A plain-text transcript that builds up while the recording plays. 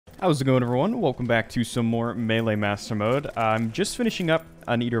How's it going, everyone? Welcome back to some more Melee Master Mode. I'm just finishing up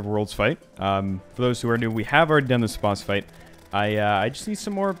an Eater of Worlds fight. For those who are new, we have already done this boss fight. I just need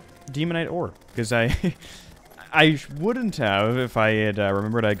some more Demonite ore, because I wouldn't have if I had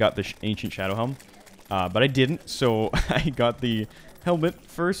remembered I got the Ancient Shadow Helm, but I didn't, so I got the helmet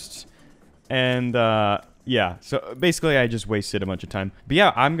first, and yeah, so basically I just wasted a bunch of time. But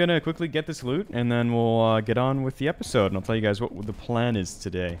yeah, I'm gonna quickly get this loot, and then we'll get on with the episode, and I'll tell you guys what the plan is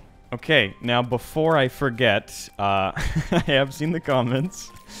today. Okay, now before I forget, I have seen the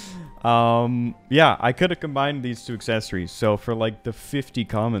comments. Yeah, I could have combined these two accessories. So for like the 50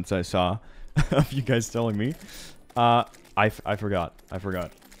 comments I saw of you guys telling me, I forgot. I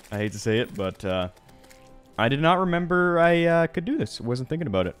hate to say it, but I did not remember I could do this. Wasn't thinking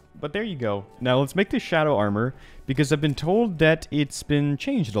about it. But there you go. Now let's make this shadow armor, because I've been told that it's been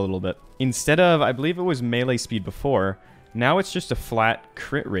changed a little bit. Instead of, I believe it was melee speed before, now it's just a flat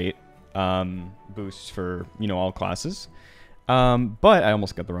crit rate boost for, you know, all classes. But I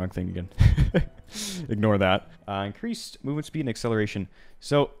almost got the wrong thing again. Ignore that. Increased movement speed and acceleration.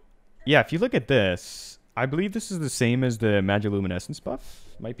 So, yeah, if you look at this, I believe this is the same as the Magiluminescence buff.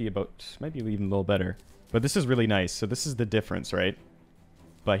 Might be even a little better. But this is really nice. So this is the difference, right?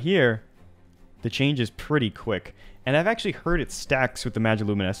 But here, the change is pretty quick. And I've actually heard it stacks with the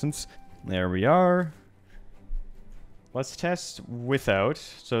Magiluminescence. There we are. Let's test without.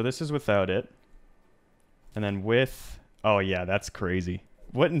 So this is without it. And then with... Oh yeah, that's crazy.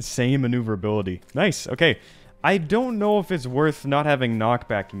 What insane maneuverability. Nice, okay. I don't know if it's worth not having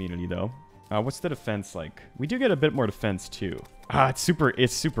knockback immunity though. What's the defense like? We do get a bit more defense too. It's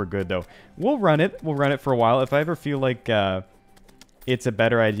super good though. We'll run it for a while. If I ever feel like it's a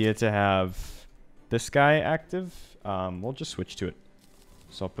better idea to have this guy active, we'll just switch to it.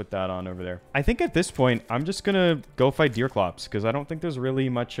 So I'll put that on over there. I think at this point, I'm just going to go fight Deerclops, because I don't think there's really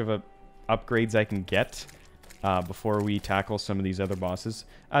much of a upgrades I can get before we tackle some of these other bosses.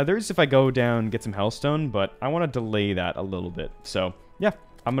 There is if I go down get some Hellstone, but I want to delay that a little bit. So yeah,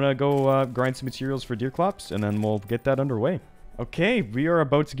 I'm going to go grind some materials for Deerclops, and then we'll get that underway. Okay, we are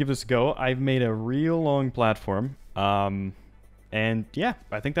about to give this a go. I've made a real long platform. And yeah,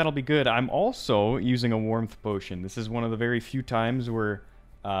 I think that'll be good. I'm also using a warmth potion. This is one of the very few times where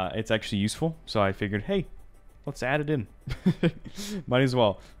it's actually useful. So I figured, hey, let's add it in. Might as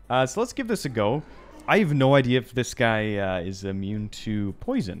well. So let's give this a go. I have no idea if this guy is immune to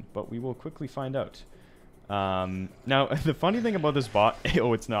poison, but we will quickly find out. Now, the funny thing about this bot...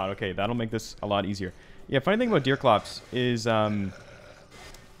 Oh, it's not. Okay, that'll make this a lot easier. Yeah, funny thing about Deerclops is...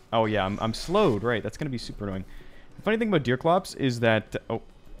 Oh, yeah, I'm slowed. Right, that's going to be super annoying. The funny thing about Deerclops is that...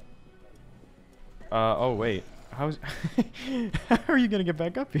 Oh, wait. How are you going to get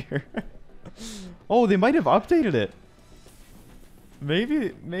back up here? Oh, they might have updated it.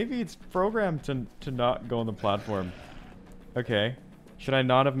 Maybe it's programmed to not go on the platform. Okay. Should I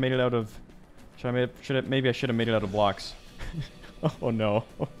not have made it out of... Maybe I should have made it out of blocks. Oh, no.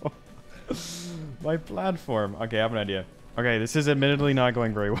 My platform. Okay, I have an idea. Okay, this is admittedly not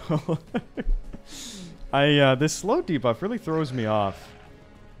going very well. This slow debuff really throws me off.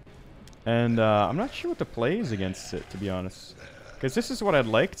 And I'm not sure what the play is against it, to be honest. Because this is what I'd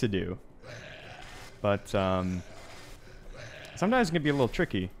like to do. But sometimes it can be a little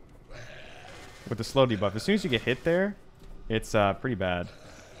tricky with the slow debuff. As soon as you get hit there, it's pretty bad.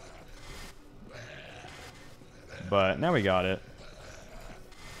 But now we got it.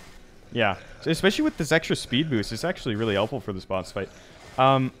 Yeah, so especially with this extra speed boost, it's actually really helpful for this boss fight.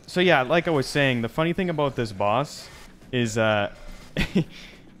 So yeah, like I was saying, the funny thing about this boss is,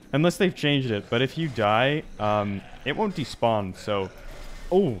 unless they've changed it, but if you die, it won't despawn, so...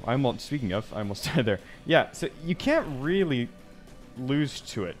 Oh, speaking of, I almost died there. Yeah, so you can't really lose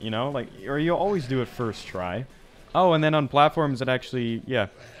to it, you know? Like, or you'll always do it first try. Oh, and then on platforms, it actually, yeah.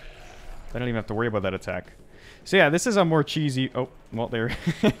 I don't even have to worry about that attack. So yeah, this is a more cheesy... Oh, well, there...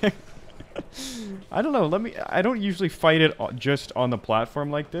 I don't know, I don't usually fight it just on the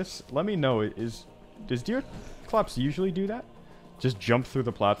platform like this. Let me know, does Deerclops usually do that? Just jump through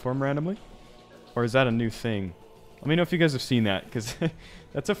the platform randomly? Or is that a new thing? Let me know if you guys have seen that, because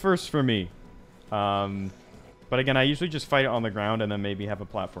that's a first for me. But again, I usually just fight it on the ground and then maybe have a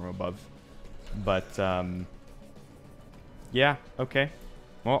platform above. But, yeah, okay.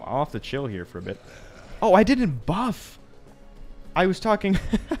 Well, I'll have to chill here for a bit. Oh, I didn't buff! I was talking...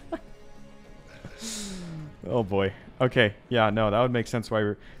 Oh boy. Okay, yeah, no, that would make sense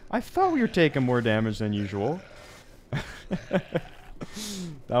why I thought we were taking more damage than usual. That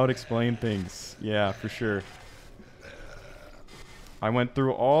would explain things. Yeah, for sure. I went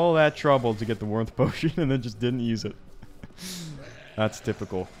through all that trouble to get the warmth potion and then just didn't use it. That's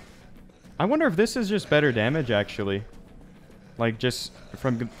typical. I wonder if this is just better damage, actually. Like, just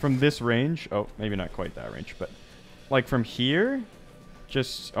from this range. Oh, maybe not quite that range, but... Like, from here...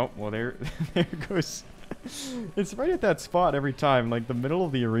 Just... Oh, well, there it goes. It's right at that spot every time. Like, the middle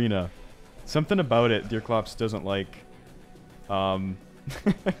of the arena. Something about it Deerclops doesn't like. So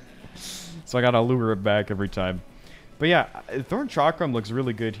I gotta lure it back every time. But yeah, Thorn Chakram looks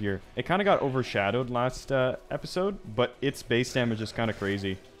really good here. It kind of got overshadowed last episode, but its base damage is kind of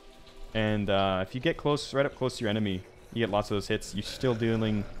crazy. And if you get close, right up close to your enemy, you get lots of those hits. You're still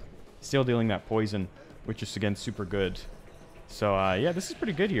dealing that poison, which is again super good. So yeah, this is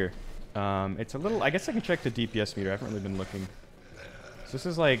pretty good here. It's a little. I guess I can check the DPS meter. I haven't really been looking. So this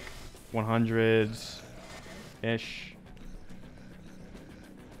is like 100-ish.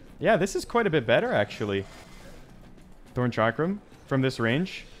 Yeah, this is quite a bit better actually. Thorn Chakram from this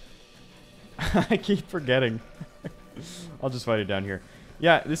range. I keep forgetting. I'll just fight it down here.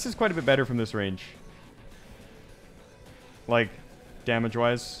 Yeah, this is quite a bit better from this range. Like,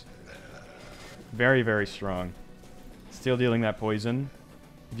 damage-wise. Very, very strong. Still dealing that poison.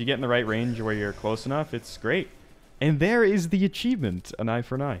 If you get in the right range where you're close enough, it's great. And there is the achievement, an eye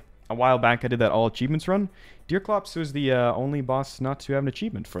for an eye. A while back, I did that all achievements run. Deerclops was the only boss not to have an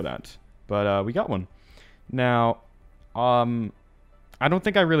achievement for that. But we got one. Now, I don't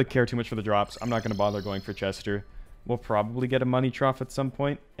think I really care too much for the drops. I'm not going to bother going for Chester. We'll probably get a money trough at some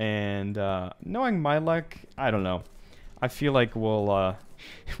point. And knowing my luck, I don't know. I feel like we'll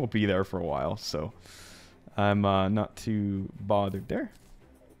be there for a while. So I'm not too bothered there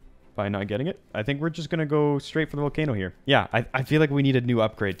by not getting it. I think we're just going to go straight for the Volcano here. Yeah, I feel like we need a new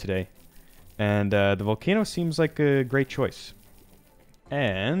upgrade today. And the Volcano seems like a great choice.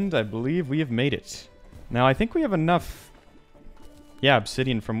 And I believe we have made it. Now, I think we have enough... Yeah,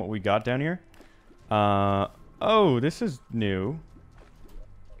 obsidian from what we got down here. Oh, this is new.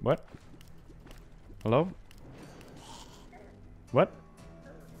 What? Hello? What?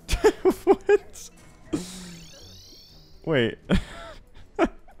 What? Wait.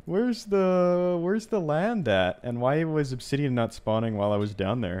 Where's the land at? And why was obsidian not spawning while I was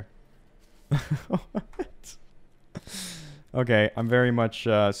down there? What? Okay, I'm very much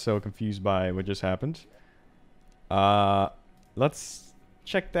so confused by what just happened. Let's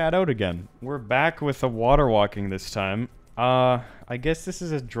check that out again. We're back with the water walking this time. I guess this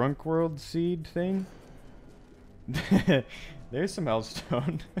is a Drunk World seed thing. There's some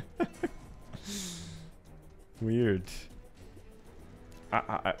hellstone. Weird.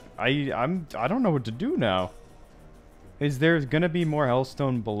 I don't know what to do now. Is there gonna be more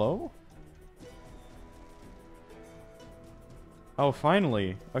hellstone below? Oh,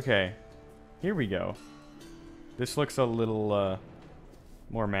 finally. Okay. Here we go. This looks a little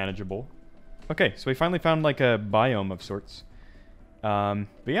more manageable. Okay, so we finally found like a biome of sorts. But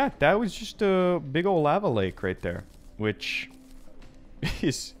yeah, that was just a big old lava lake right there, which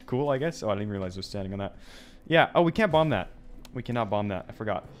is cool, I guess. Oh, I didn't even realize I was standing on that. Yeah, oh, we can't bomb that. We cannot bomb that. I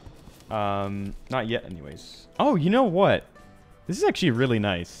forgot. Not yet, anyways. Oh, you know what? This is actually really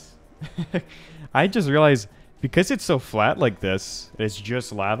nice. I just realized, because it's so flat like this, it's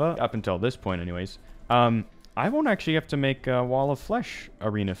just lava, up until this point anyways, I won't actually have to make a Wall of Flesh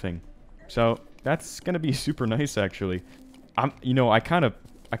arena thing. So that's gonna be super nice, actually. You know, I kind of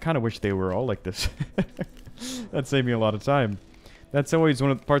wish they were all like this. That'd save me a lot of time. That's always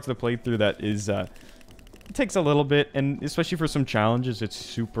one of the parts of the playthrough that is, it takes a little bit, and especially for some challenges, it's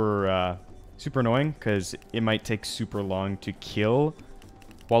super, super annoying, because it might take super long to kill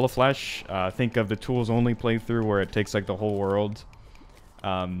Wall of Flesh. Think of the tools only playthrough where it takes like the whole world.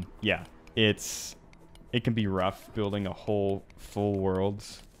 Yeah, it can be rough building a whole full world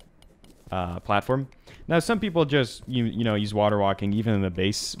platform. Now, some people just you know, use water walking even in the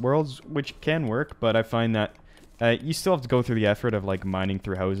base worlds, which can work, but I find that you still have to go through the effort of like mining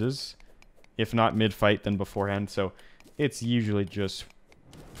through houses, if not mid-fight, then beforehand. So it's usually just,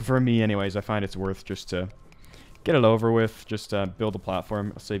 for me anyways, I find it's worth just to get it over with, just build a platform.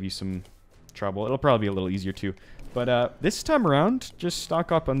 It'll save you some trouble. It'll probably be a little easier too. But this time around, just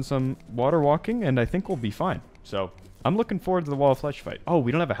stock up on some water walking, and I think we'll be fine. So I'm looking forward to the Wall of Flesh fight. Oh,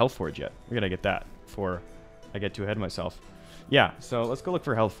 we don't have a Health Forge yet. We gotta get that before I get too ahead of myself. Yeah, so let's go look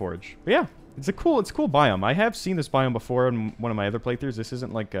for Health Forge. But yeah, it's a cool biome. I have seen this biome before in one of my other playthroughs. This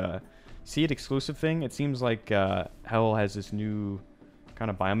isn't like a Seed exclusive thing. It seems like Hell has this new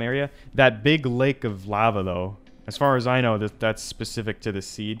kind of biome area. That big lake of lava, though, as far as I know, that's specific to the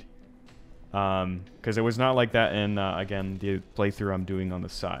Seed. Because it was not like that in, again, the playthrough I'm doing on the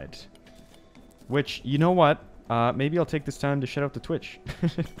side. Which, you know what? Maybe I'll take this time to shout out to Twitch.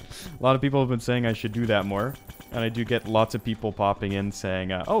 A lot of people have been saying I should do that more. And I do get lots of people popping in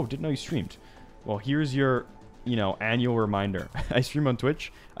saying, oh, didn't know you streamed. Well, here's your, you know, annual reminder. I stream on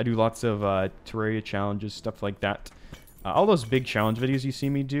Twitch. I do lots of Terraria challenges, stuff like that. All those big challenge videos you see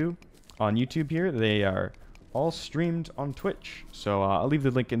me do on YouTube here, they are all streamed on Twitch. So I'll leave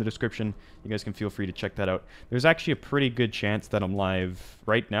the link in the description. You guys can feel free to check that out. There's actually a pretty good chance that I'm live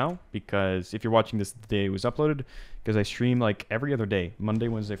right now, because if you're watching this the day it was uploaded, because I stream like every other day, Monday,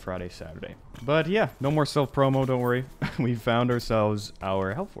 Wednesday, Friday, Saturday. But yeah, no more self-promo, don't worry. We found ourselves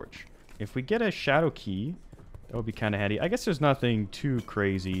our Hellforge. If we get a shadow key, that would be kind of handy. I guess there's nothing too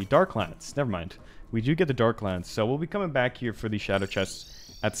crazy. Darklands, never mind. We do get the Darklands, so we'll be coming back here for the shadow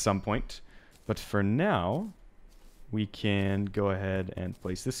chests at some point. But for now, we can go ahead and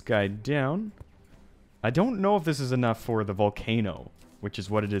place this guy down. I don't know if this is enough for the Volcano, which is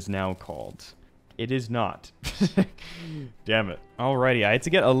what it is now called. It is not. Damn it. Alrighty, I had to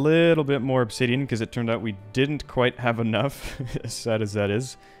get a little bit more obsidian because it turned out we didn't quite have enough, as sad as that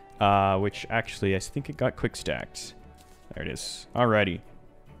is. Which actually, I think it got quick stacked. There it is. Alrighty.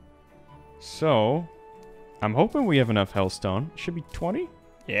 So, I'm hoping we have enough hellstone. Should be 20?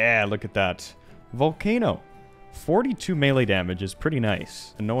 Yeah, look at that. Volcano. 42 melee damage is pretty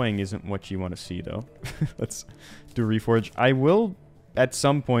nice. Annoying isn't what you want to see, though. Let's do Reforge. I will, at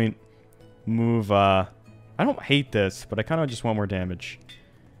some point, move... I don't hate this, but I kind of just want more damage.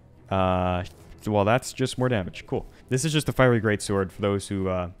 Well, that's just more damage. Cool. This is just the Fiery Greatsword for those who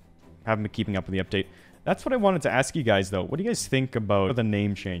haven't been keeping up with the update. That's what I wanted to ask you guys, though. What do you guys think about the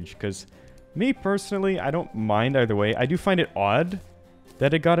name change? Because me, personally, I don't mind either way. I do find it odd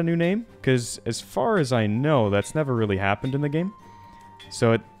that it got a new name, because as far as I know, that's never really happened in the game.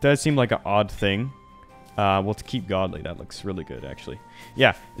 So it does seem like an odd thing. Well, to keep godly, that looks really good, actually.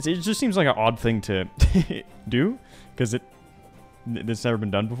 Yeah, it just seems like an odd thing to do, because it's never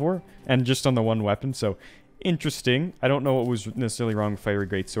been done before, and just on the one weapon, so interesting. I don't know what was necessarily wrong with Fiery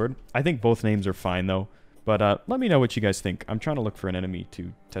Greatsword. I think both names are fine, though. But let me know what you guys think. I'm trying to look for an enemy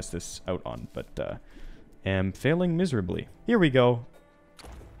to test this out on, but am failing miserably. Here we go.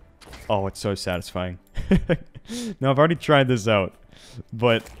 Oh, it's so satisfying. Now, I've already tried this out,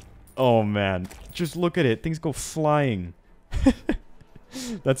 but oh man, just look at it. Things go flying.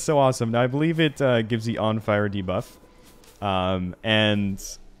 That's so awesome. Now, I believe it gives the on fire debuff, and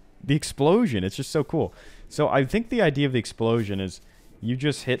the explosion. It's just so cool. So I think the idea of the explosion is you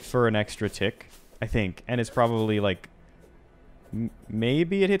just hit for an extra tick, I think, and it's probably like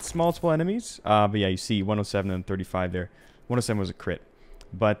maybe it hits multiple enemies. But yeah, you see 107 and 35 there. 107 was a crit.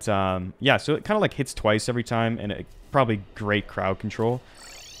 But, yeah, so it kind of, like, hits twice every time, and it, probably great crowd control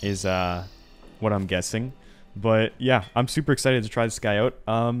is, what I'm guessing. But, yeah, I'm super excited to try this guy out.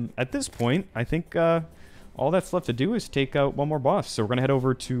 At this point, I think, all that's left to do is take out one more boss. So we're going to head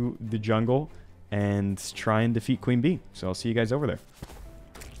over to the jungle and try and defeat Queen Bee. So I'll see you guys over there.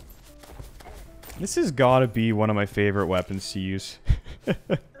 This has got to be one of my favorite weapons to use.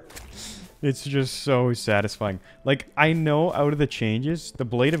 It's just so satisfying. Like, I know out of the changes, the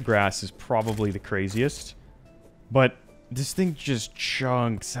Blade of Grass is probably the craziest. But this thing just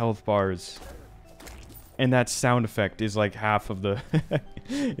chunks health bars. And that sound effect is like half of the...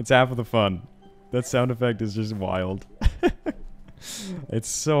 it's half of the fun. That sound effect is just wild. It's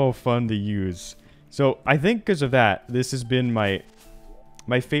so fun to use. So, I think because of that, this has been my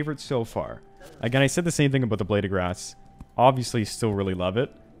favorite so far. Again, I said the same thing about the Blade of Grass. Obviously, still really love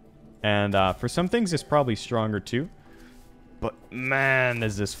it. And for some things, it's probably stronger too. But man,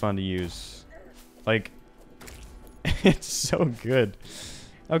 is this fun to use. Like, it's so good.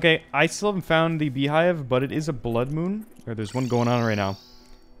 Okay, I still haven't found the beehive, but it is a blood moon. Or there's one going on right now.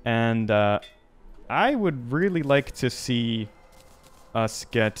 And I would really like to see us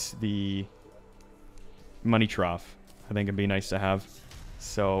get the money trough. I think it'd be nice to have.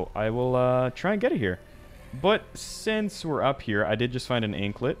 So I will try and get it here. But since we're up here, I did just find an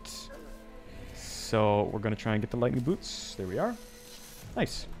anklet. So we're going to try and get the lightning boots. There we are.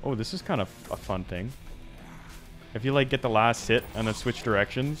 Nice. Oh, this is kind of a fun thing. If you like get the last hit and then switch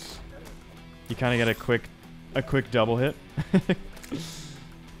directions, you kind of get a quick double hit.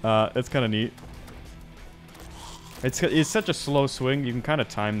 It's kind of neat. It's such a slow swing. You can kind of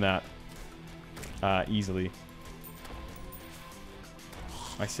time that easily.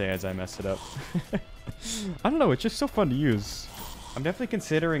 I say as I mess it up. I don't know, it's just so fun to use. I'm definitely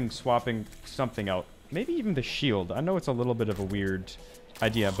considering swapping something out. Maybe even the shield. I know it's a little bit of a weird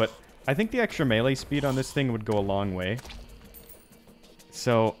idea, but I think the extra melee speed on this thing would go a long way.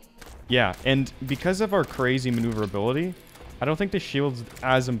 So, yeah. And because of our crazy maneuverability, I don't think the shield's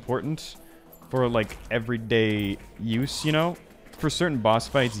as important for, like, everyday use, you know? For certain boss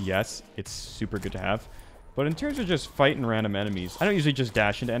fights, yes, it's super good to have. But in terms of just fighting random enemies, I don't usually just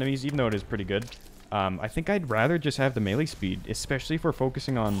dash into enemies, even though it is pretty good. I think I'd rather just have the melee speed, especially if we're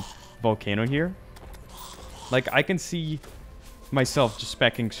focusing on Volcano here. Like, I can see myself just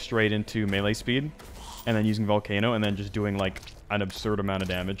speccing straight into melee speed, and then using Volcano, and then just doing, like, an absurd amount of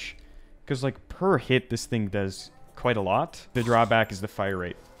damage. Because, like, per hit, this thing does quite a lot. The drawback is the fire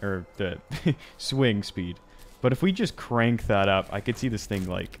rate, or the swing speed. But if we just crank that up, I could see this thing,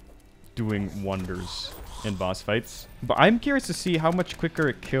 like, doing wonders in boss fights. But I'm curious to see how much quicker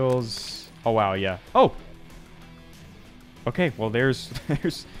it kills... Oh, wow, yeah. Oh! Okay, well, there's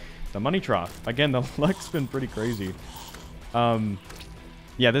the money trough. Again, the luck's been pretty crazy.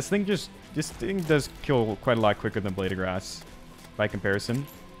 Yeah, this thing does kill quite a lot quicker than Blade of Grass by comparison.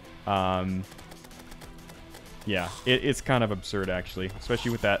 Yeah, it's kind of absurd, actually, especially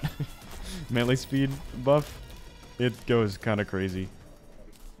with that melee speed buff. It goes kind of crazy.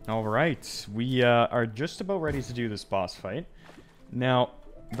 All right, we are just about ready to do this boss fight. Now,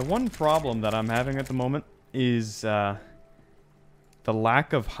 the one problem that I'm having at the moment is the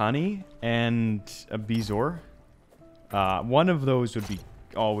lack of honey and a Bezoar. One of those would be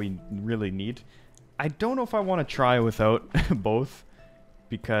all we really need. I don't know if I want to try without both,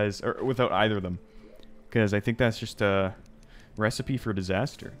 or without either of them, because I think that's just a recipe for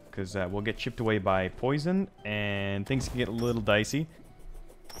disaster, because we'll get chipped away by poison and things can get a little dicey.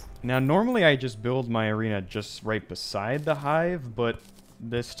 Now, normally I just build my arena just right beside the hive, but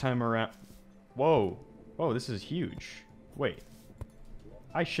this time around... Whoa. Whoa, this is huge. Wait.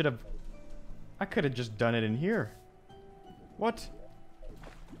 I could have just done it in here. What?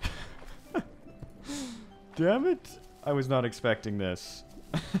 Damn it. I was not expecting this.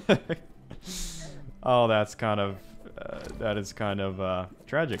 Oh, that's kind of... that is kind of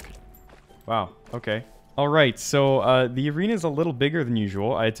tragic. Wow. Okay. Alright, so the arena is a little bigger than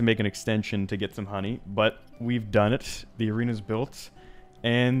usual. I had to make an extension to get some honey, but we've done it. The arena's built,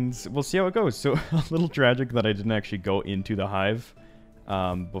 and we'll see how it goes. So, a little tragic that I didn't actually go into the hive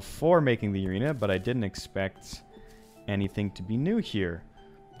before making the arena, but I didn't expect anything to be new here.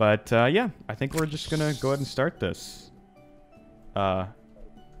 But, yeah, I think we're just gonna go ahead and start this. Where's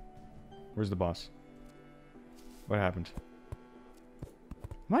the boss? What happened?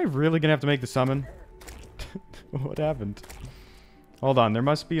 Am I really gonna have to make the summon? What happened? Hold on, there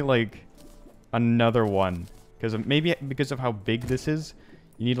must be, like, another one. Maybe because of how big this is,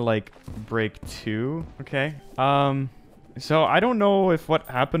 you need to, like, break 2. Okay. So I don't know if what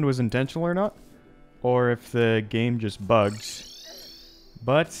happened was intentional or not, or if the game just bugged.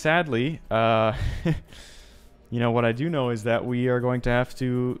 But sadly, you know, what I do know is that we are going to have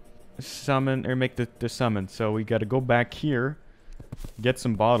to summon, or make the summon. So we got to go back here, get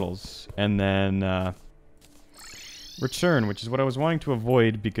some bottles, and then return, which is what I was wanting to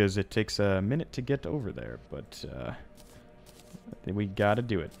avoid because it takes a minute to get over there. But we got to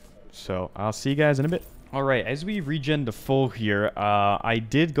do it. So I'll see you guys in a bit. All right, as we regen to full here, I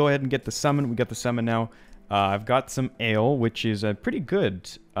did go ahead and get the summon. We got the summon now. I've got some ale, which is pretty good,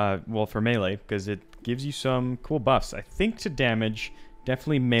 well, for melee, because it gives you some cool buffs. I think to damage,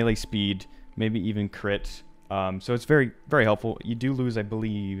 definitely melee speed, maybe even crit. So it's very, very helpful. You do lose, I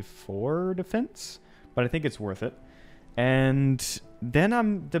believe, 4 defense, but I think it's worth it. And then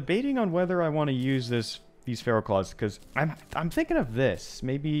I'm debating on whether I want to use these Feral Claws, because I'm thinking of this.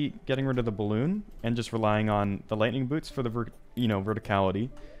 Maybe getting rid of the balloon and just relying on the lightning boots for the verticality.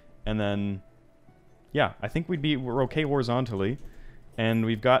 And then, yeah, I think we're okay horizontally. And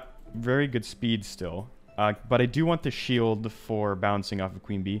we've got very good speed still. But I do want the shield for bouncing off of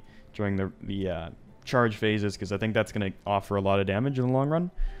Queen Bee during the charge phases, because I think that's going to offer a lot of damage in the long run.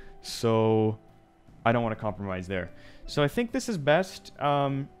 So I don't want to compromise there. So I think this is best.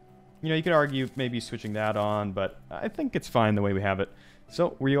 You know, you could argue maybe switching that on, but I think it's fine the way we have it.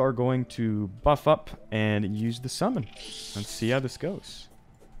 So we are going to buff up and use the summon. Let's see how this goes.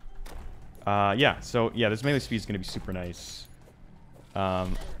 Yeah, so yeah, this melee speed is going to be super nice.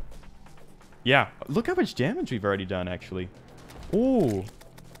 Yeah, look how much damage we've already done, actually. Ooh.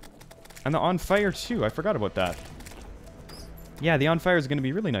 And the on fire, too. I forgot about that. Yeah, the on fire is going to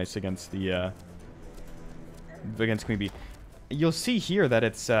be really nice against the... against Queen Bee. You'll see here that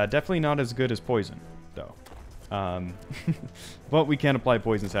it's definitely not as good as poison, though. But we can't apply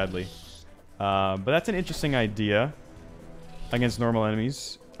poison, sadly. But that's an interesting idea against normal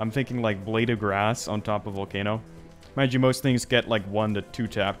enemies. I'm thinking like Blade of Grass on top of Volcano. Mind you, most things get like 1 to 2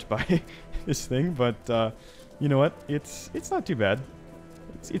 tapped by this thing, but you know what? It's not too bad.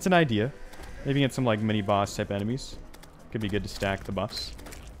 It's an idea. Maybe get some like mini boss type enemies. Could be good to stack the buffs.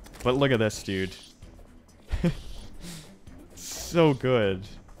 But look at this, dude. So good.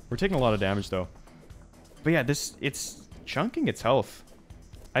 We're taking a lot of damage though. But yeah, it's chunking its health.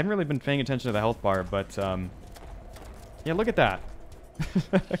 I haven't really been paying attention to the health bar, but yeah, look at that.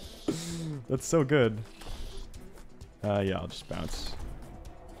 That's so good. Yeah, I'll just bounce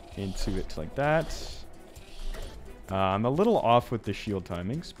into it like that. I'm a little off with the shield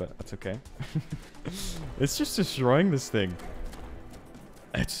timings, but that's okay. It's just destroying this thing.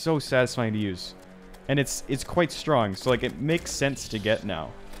 It's so satisfying to use. And it's quite strong, so like it makes sense to get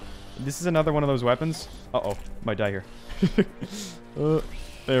now. This is another one of those weapons. Uh-oh, might die here.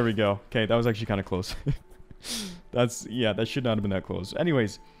 There we go. Okay, that was actually kind of close. Yeah, that should not have been that close.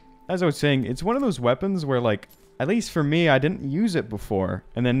 Anyways, as I was saying, it's one of those weapons where, like, at least for me, I didn't use it before.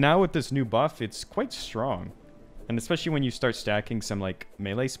 And then now with this new buff, it's quite strong. And especially when you start stacking some, like,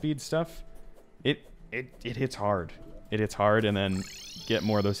 melee speed stuff, it hits hard. It hits hard, and then get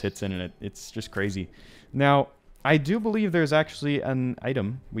more of those hits in, and it's just crazy. Now, I do believe there's actually an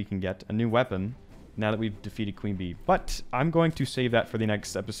item we can get, a new weapon, now that we've defeated Queen Bee. But I'm going to save that for the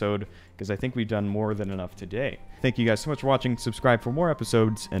next episode, because I think we've done more than enough today. Thank you guys so much for watching. Subscribe for more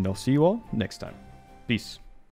episodes, and I'll see you all next time. Peace.